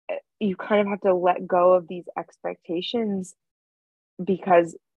 you kind of have to let go of these expectations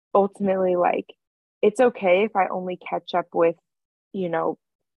because ultimately, like, it's okay if I only catch up with, you know,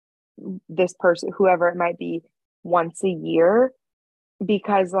 this person, whoever it might be, once a year,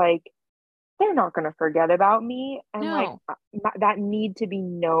 because like they're not going to forget about me. And like No. that need to be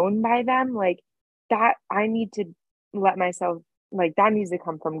known by them, like that I need to let myself, like that needs to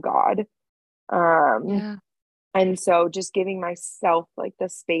come from God. Um, Yeah. and so just giving myself like the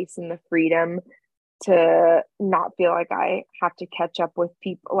space and the freedom to not feel like I have to catch up with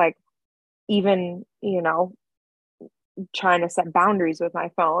people, like even, trying to set boundaries with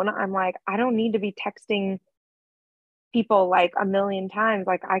my phone. I'm like, I don't need to be texting people like a million times.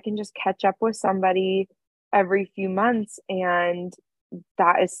 Like I can just catch up with somebody every few months, and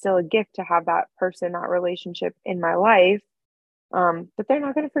that is still a gift to have that person, that relationship in my life. But they're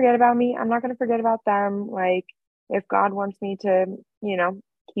not going to forget about me. I'm not going to forget about them. Like if God wants me to,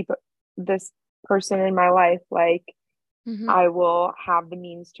 keep this person in my life, like Hmm. I will have the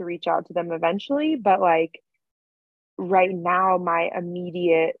means to reach out to them eventually. But like right now, my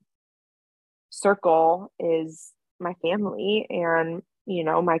immediate circle is my family and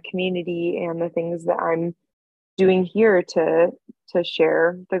my community and the things that I'm doing here to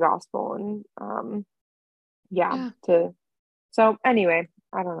share the gospel and yeah Yeah. to so anyway,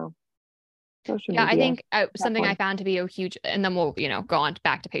 I don't know, social Yeah, I media, think tough something I one. found to be a huge, and then we'll, go on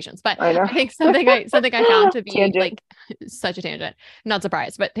back to patients. But I know. I think something I found to be Tangent. like such a tangent, not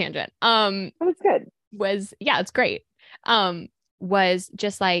surprised, but tangent. But it's good. Was yeah, it's great. Um, was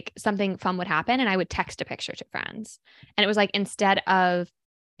just like something fun would happen, and I would text a picture to friends, and it was like instead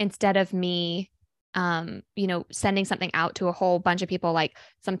of me, sending something out to a whole bunch of people, like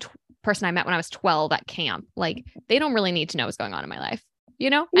some person I met when I was 12 at camp. Like they don't really need to know what's going on in my life,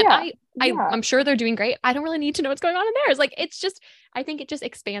 And Yeah. Yeah. I'm sure they're doing great. I don't really need to know what's going on in theirs. Like it's just, I think it just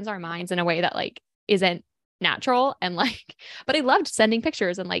expands our minds in a way that like isn't natural. And like, but I loved sending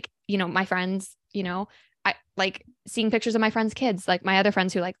pictures and like, my friends, I like seeing pictures of my friends' kids, like my other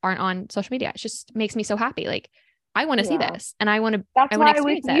friends who like aren't on social media. It just makes me so happy. Like I want to see Yeah. this and I want That's to why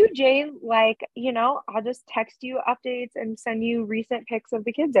with experience it. you, Jane, like, I'll just text you updates and send you recent pics of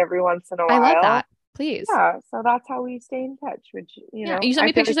the kids every once in a I love while. that. Please. Yeah. So that's how we stay in touch, which, Yeah. You send I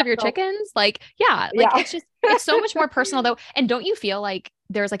me feel like pictures of your that's all. chickens. Like, yeah, like Yeah. it's so much more personal though. And don't you feel like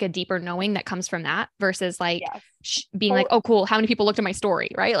there's like a deeper knowing that comes from that versus like Yes. being like, Oh, oh, cool. How many people looked at my story?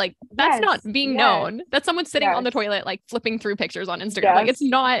 Right. Like that's not yes. being Yes. known. That's someone sitting on Yes. the toilet, like flipping through pictures on Instagram. Like it's Yes.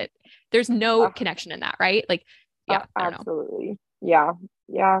 not, there's no Uh, connection in that. Right. Like, yeah, I don't know. absolutely. Yeah.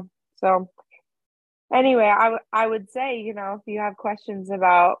 Yeah. So anyway, I would say, if you have questions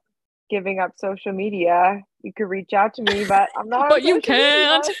about giving up social media, you could reach out to me, but I'm not on But you social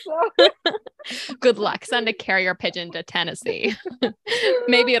can't. media, so Good luck. Send a carrier pigeon to Tennessee.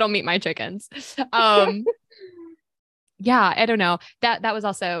 Maybe it'll meet my chickens. Um, yeah, I don't know. That was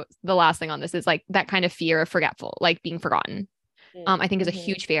also the last thing on this is like that kind of fear of forgetful, like being forgotten. I think is a Mm-hmm.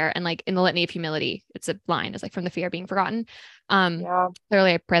 huge fear. And like in the litany of humility, it's a line is like from the fear of being forgotten. Yeah.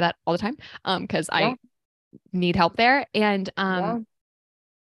 Clearly I pray that all the time. Because Yeah. I need help there. And Yeah.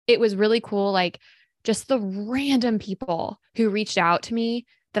 it was really cool, like just the random people who reached out to me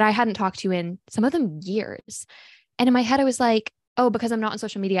that I hadn't talked to in some of them years. And in my head, I was like, oh, because I'm not on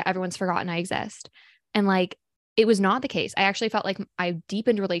social media, everyone's forgotten I exist. And like, it was not the case. I actually felt like I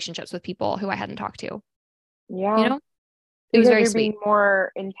deepened relationships with people who I hadn't talked to, you Yeah. know? It was Because very you're sweet. being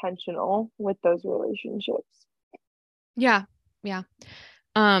more intentional with those relationships. Yeah. Yeah.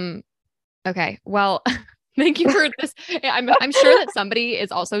 Um, okay. Well, thank you for this. I'm sure that somebody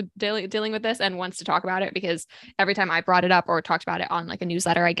is also dealing with this and wants to talk about it because every time I brought it up or talked about it on like a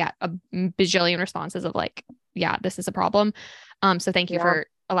newsletter, I get a bajillion responses of like, yeah, this is a problem. So thank you Yeah. for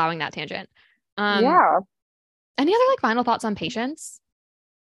allowing that tangent. Um, Yeah. any other like final thoughts on patience?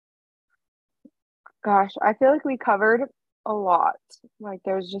 Gosh, I feel like we covered a lot. Like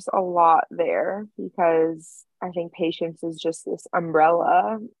there's just a lot there because I think patience is just this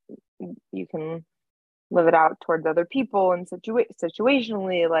umbrella. You can live it out towards other people and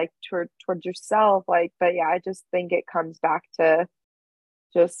situationally, like towards yourself. Like, but yeah, I just think it comes back to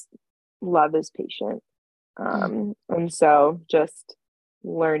just love is patient. Mm, And so just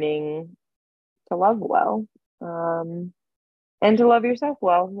learning to love well. Um, and to love yourself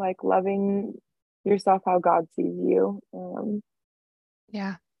well, like loving yourself how God sees you.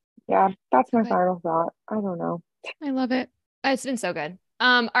 yeah, Yeah, that's my love it. final thought. I don't know. I love it. It's been so good.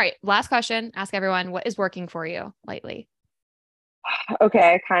 All right, last question. Ask everyone what is working for you lately.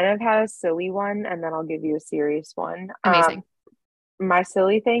 Okay, I kind of had a silly one, and then I'll give you a serious one. Amazing. My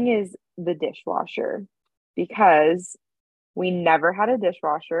silly thing is the dishwasher because we never had a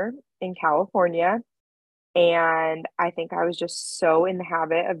dishwasher in California. And I think I was just so in the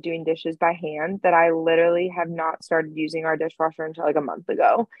habit of doing dishes by hand that I literally have not started using our dishwasher until like a month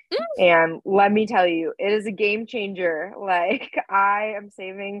ago. And let me tell you, it is a game changer. Like, I am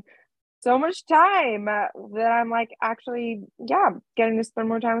saving so much time that I'm like, actually, yeah, getting to spend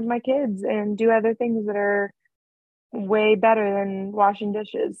more time with my kids and do other things that are way better than washing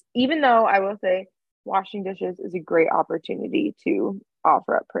dishes. Even though I will say, washing dishes is a great opportunity to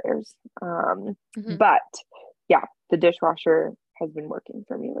offer up prayers. Mhm. But yeah, the dishwasher has been working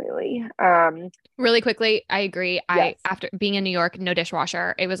for me lately. Really quickly, I agree. Yes. After being in New York, no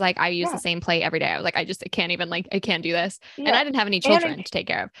dishwasher. It was like I use the Yeah. same plate every day. I was like, I can't even like I can't do this. And Yeah. I didn't have any And in children to take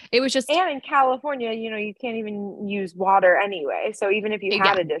care of. It was just and in California, you can't even use water anyway. So even if you yeah.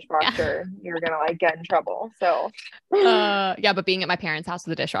 had a Yeah. dishwasher, you're gonna like get in trouble. So Yeah, but being at my parents' house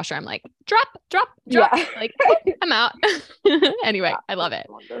with a dishwasher, I'm like, drop, drop, drop. yeah. Like, boop, I'm out. Anyway, Yeah, I love it's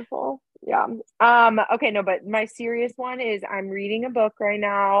it. wonderful. Yeah. Okay, no, but my serious one is I'm reading a book right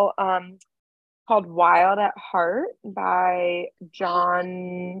now, called Wild at Heart by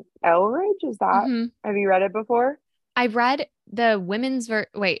John Elridge. Hmm. Have you read it before? I've read the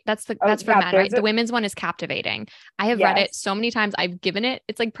wait, Oh, that's for yeah, men, there's right? The a women's one is captivating. I have read it yes. so many times. I've given it,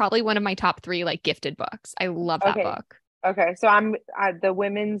 it's like probably one of my top three like gifted books. I love that Okay. book. Okay. So the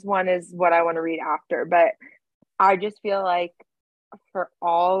women's one is what I want to read after, but I just feel like for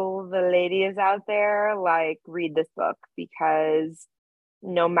all the ladies out there, like read this book because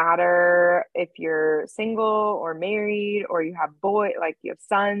no matter if you're single or married or you have like you have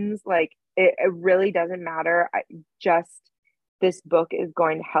sons, like it really doesn't matter. Just this book is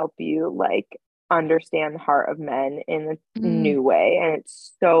going to help you like understand the heart of men in a Mm. new way. And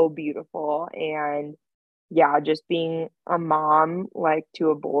it's so beautiful. And yeah, just being a mom, like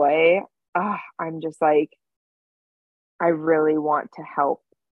to a boy, I'm just like, I really want to help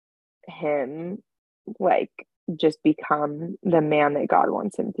him, like, just become the man that God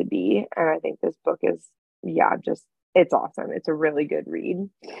wants him to be. And I think this book is, yeah, just, it's awesome. It's a really good read.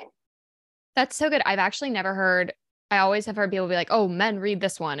 That's so good. I've actually never heard, I always have heard people be like, oh, men read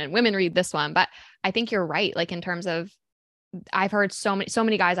this one and women read this one. But I think you're right. Like in terms of, I've heard so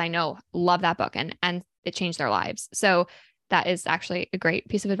many guys I know love that book and it changed their lives. So that is actually a great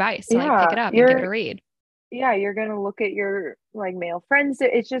piece of advice to like pick Yeah, it up and give it a read. you're gonna look at your like male friends.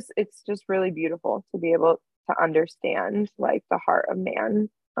 It's just really beautiful to be able to understand like the heart of man,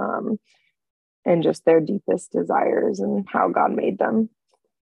 and just their deepest desires and how God made them.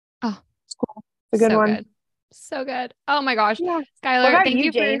 Oh, It's cool. It's a good so one. good. So good. Oh my gosh. Yeah. What Skylar, about thank you,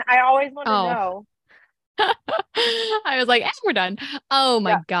 you for, Jane? I always want to oh, know. I was like, we're done. Oh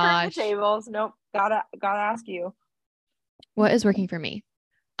my Yeah, turn the gosh. tables. Nope. Gotta ask you. What is working for me?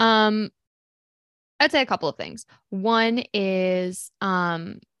 Um, I'd say a couple of things. One is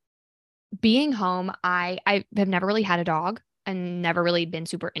being home. I have never really had a dog and never really been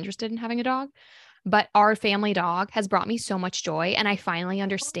super interested in having a dog, but our family dog has brought me so much joy and I finally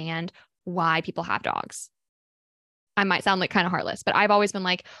understand why people have dogs. I might sound like kind of heartless, but I've always been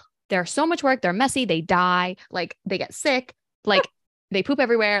like, they're so much work, they're messy, they die, like they get sick, like they poop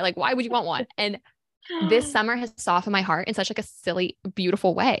everywhere. Like, why would you want one? And this summer has softened my heart in such like a silly,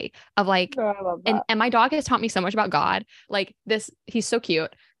 beautiful way of like, No, I love and that. and my dog has taught me so much about God. Like this, he's so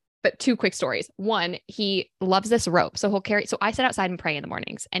cute. But two quick stories. One, he loves this rope. So he'll carry, so I sit outside and pray in the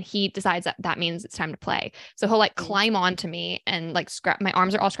mornings and he decides that that means it's time to play. So he'll like climb onto me and like scrap, my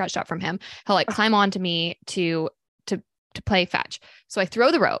arms are all scratched up from him. He'll like climb onto me to play fetch. So I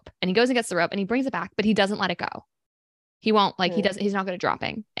throw the rope and he goes and gets the rope and he brings it back, but he doesn't let it go. He won't like, he's not good at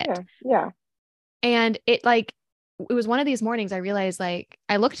dropping it. Yeah. And it like, it was one of these mornings I realized like,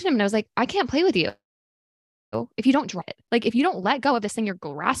 I looked at him and I was like, I can't play with you if you don't drop it. Like, if you don't let go of this thing you're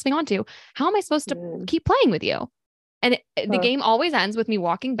grasping onto, how am I supposed to keep playing with you? And the game always ends with me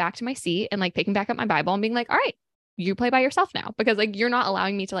walking back to my seat and like picking back up my Bible and being like, all right, you play by yourself now because like you're not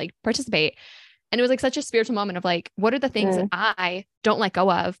allowing me to like participate. And it was like such a spiritual moment of like, what are the things that I don't let go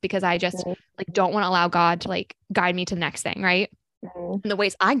of because I just like don't want to allow God to like guide me to the next thing, right? And the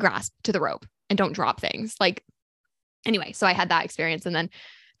ways I grasp to the rope and don't drop things. Like, anyway, so I had that experience. And then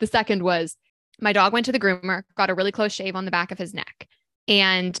the second was my dog went to the groomer, got a really close shave on the back of his neck,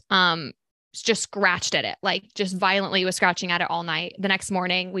 and just scratched at it, like just violently was scratching at it all night. The next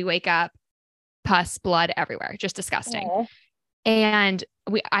morning, we wake up, pus, blood everywhere, just disgusting. Aww. And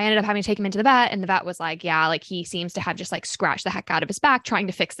I ended up having to take him into the vet, and the vet was like, yeah, like he seems to have just like scratched the heck out of his back trying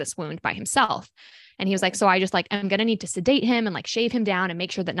to fix this wound by himself. And he was like, so I just like, I'm going to need to sedate him and like shave him down and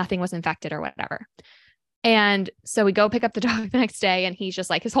make sure that nothing was infected or whatever. And so we go pick up the dog the next day and he's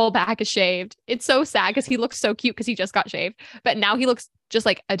just like, his whole back is shaved. It's so sad because he looks so cute because he just got shaved, but now he looks just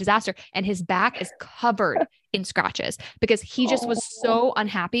like a disaster. And his back is covered in scratches because he just was so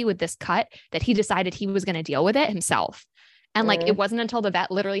unhappy with this cut that he decided he was going to deal with it himself. And like, it wasn't until the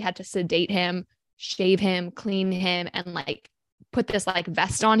vet literally had to sedate him, shave him, clean him, and like put this like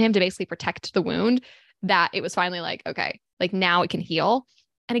vest on him to basically protect the wound that it was finally like, okay, like now it can heal.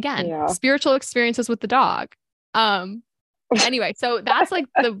 And again, spiritual experiences with the dog. Anyway, so that's like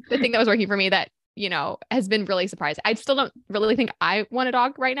the thing that was working for me that, you know, has been really surprising. I still don't really think I want a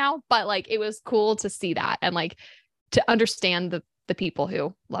dog right now, but like, it was cool to see that and like to understand the people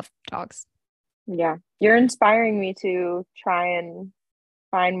who love dogs. Yeah. You're inspiring me to try and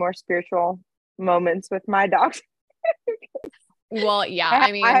find more spiritual moments with my dogs. Well, yeah,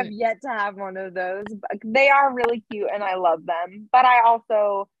 I mean, I have yet to have one of those. They are really cute and I love them. But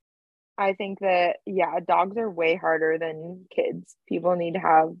I think that, yeah, dogs are way harder than kids. People need to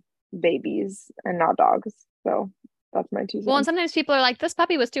have babies and not dogs. So that's my 2 cents. Well, and sometimes people are like, this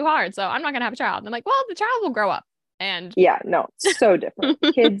puppy was too hard, so I'm not going to have a child. And I'm like, well, the child will grow up. And yeah, no, so different.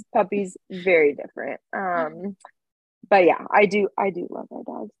 Kids, puppies, very different. But yeah, I do love our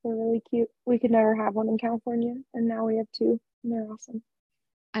dogs. They're really cute. We could never have one in California, and now we have 2. And they're awesome.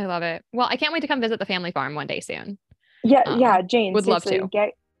 I love it. Well, I can't wait to come visit the family farm one day soon. Yeah, Jane, would love to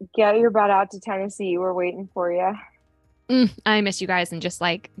get your butt out to Tennessee. We're waiting for you. I miss you guys and just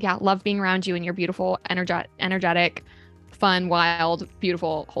like, yeah, love being around you and your beautiful, energetic, fun, wild,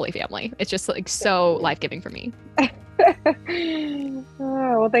 beautiful, holy family. It's just like so life-giving for me.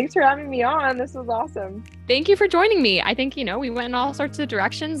 Well, thanks for having me on. This was awesome. Thank you for joining me. I think, you know, we went in all sorts of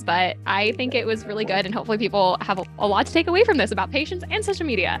directions, but I think it was really good. And hopefully people have a lot to take away from this about patience and social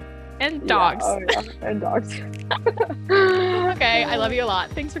media. And dogs. Yeah, oh yeah, and dogs. Okay, I love you a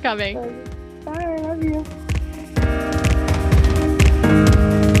lot. Thanks for coming. Bye, I love you.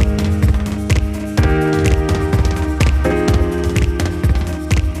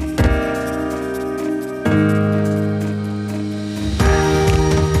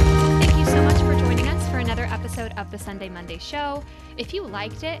 Of the Sunday Monday show. If you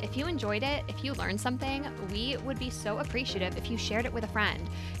liked it, if you enjoyed it, if you learned something, we would be so appreciative if you shared it with a friend.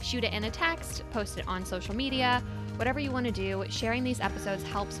 Shoot it in a text, post it on social media, whatever you want to do. Sharing these episodes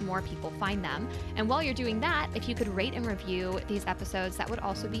helps more people find them. And while you're doing that, if you could rate and review these episodes, that would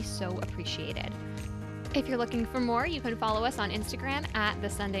also be so appreciated. If you're looking for more, you can follow us on Instagram at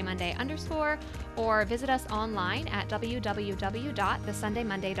 @TheSundayMonday_, or visit us online at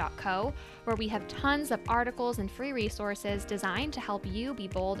www.thesundaymonday.co, where we have tons of articles and free resources designed to help you be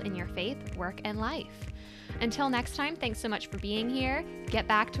bold in your faith, work, and life. Until next time, thanks so much for being here. Get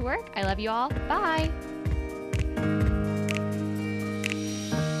back to work. I love you all. Bye.